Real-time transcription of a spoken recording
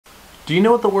Do you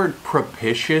know what the word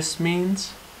propitious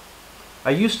means? I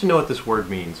used to know what this word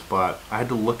means, but I had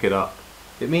to look it up.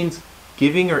 It means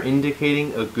giving or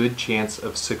indicating a good chance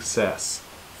of success.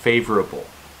 Favorable.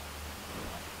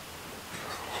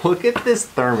 Look at this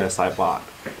thermos I bought.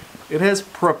 It has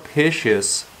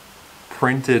propitious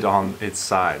printed on its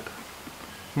side.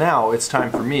 Now it's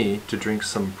time for me to drink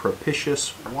some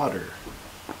propitious water.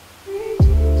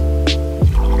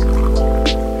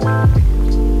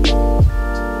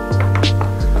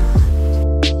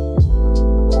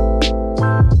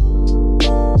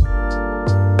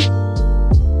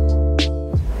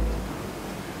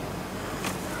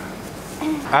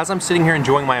 As I'm sitting here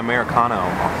enjoying my Americano,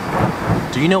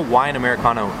 do you know why an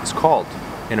Americano is called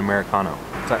an Americano?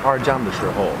 在二战的时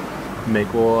候，美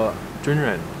国军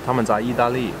人他们在意大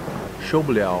利受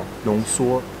不了浓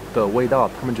缩的味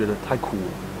道，他们觉得太苦。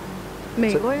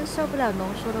美国人受不了浓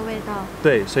缩的味道。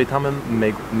对，所以他们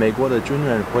美国的军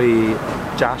人会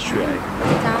加水，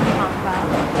加糖吧。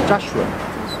加水，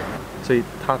所以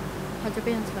它就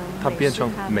变成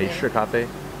美式咖啡。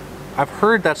I've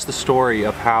heard that's the story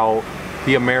of how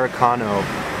the Americano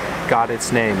got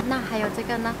its name. 那还有这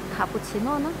个呢，卡布奇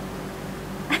诺呢？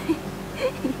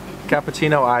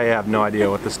 Cappuccino, I have no idea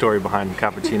what the story behind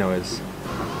cappuccino is.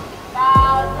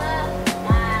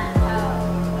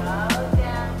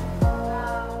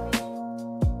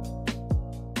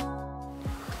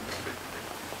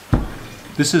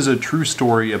 This is a true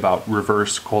story about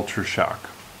reverse culture shock.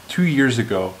 2 years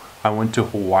ago, I went to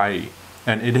Hawaii,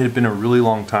 and it had been a really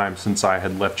long time since I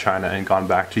had left China and gone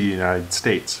back to the United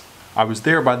States. I was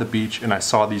there by the beach and I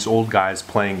saw these old guys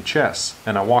playing chess,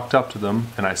 and I walked up to them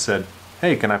and I said,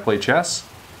 "Hey, can I play chess?"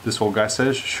 This old guy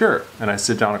says, "Sure," and I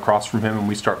sit down across from him and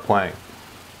we start playing.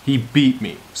 He beat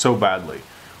me so badly.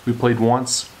 We played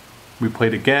once, we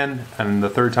played again, and the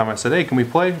third time I said, "Hey, can we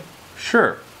play?"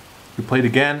 "Sure." We played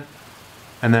again,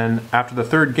 and then after the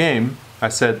third game, I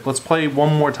said, "Let's play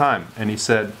one more time," and he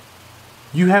said,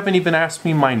 "You haven't even asked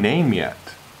me my name yet."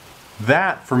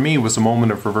 That, for me, was a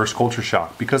moment of reverse culture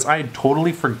shock because I had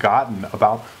totally forgotten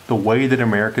about the way that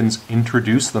Americans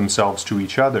introduce themselves to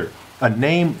each other. A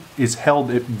name is held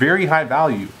at very high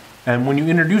value, and when you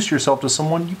introduce yourself to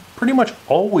someone, you pretty much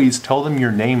always tell them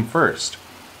your name first.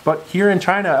 But here in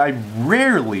China, I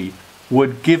rarely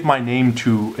would give my name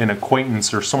to an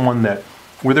acquaintance or someone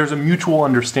where there's a mutual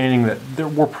understanding that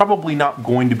we're probably not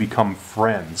going to become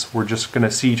friends. We're just going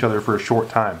to see each other for a short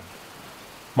time.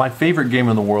 My favorite game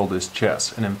in the world is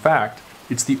chess, and in fact,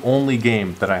 it's the only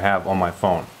game that I have on my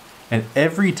phone. And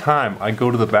every time I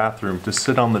go to the bathroom to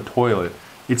sit on the toilet,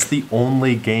 it's the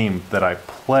only game that I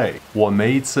play. 我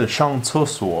每一次上厕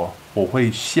所，我会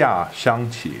下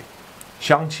象棋。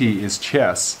象棋 is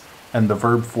chess, and the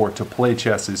verb for to play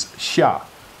chess is 下,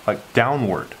 like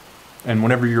downward. And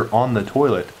whenever you're on the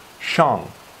toilet, 上,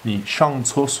 你上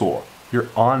厕所, you're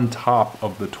on top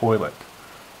of the toilet.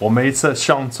 我每一次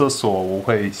上厕所，我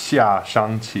会下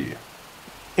象棋。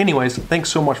Anyways, thanks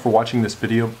so much for watching this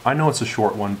video. I know it's a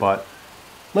short one, but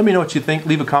let me know what you think.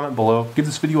 Leave a comment below. Give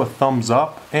this video a thumbs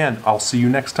up, and I'll see you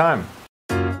next time.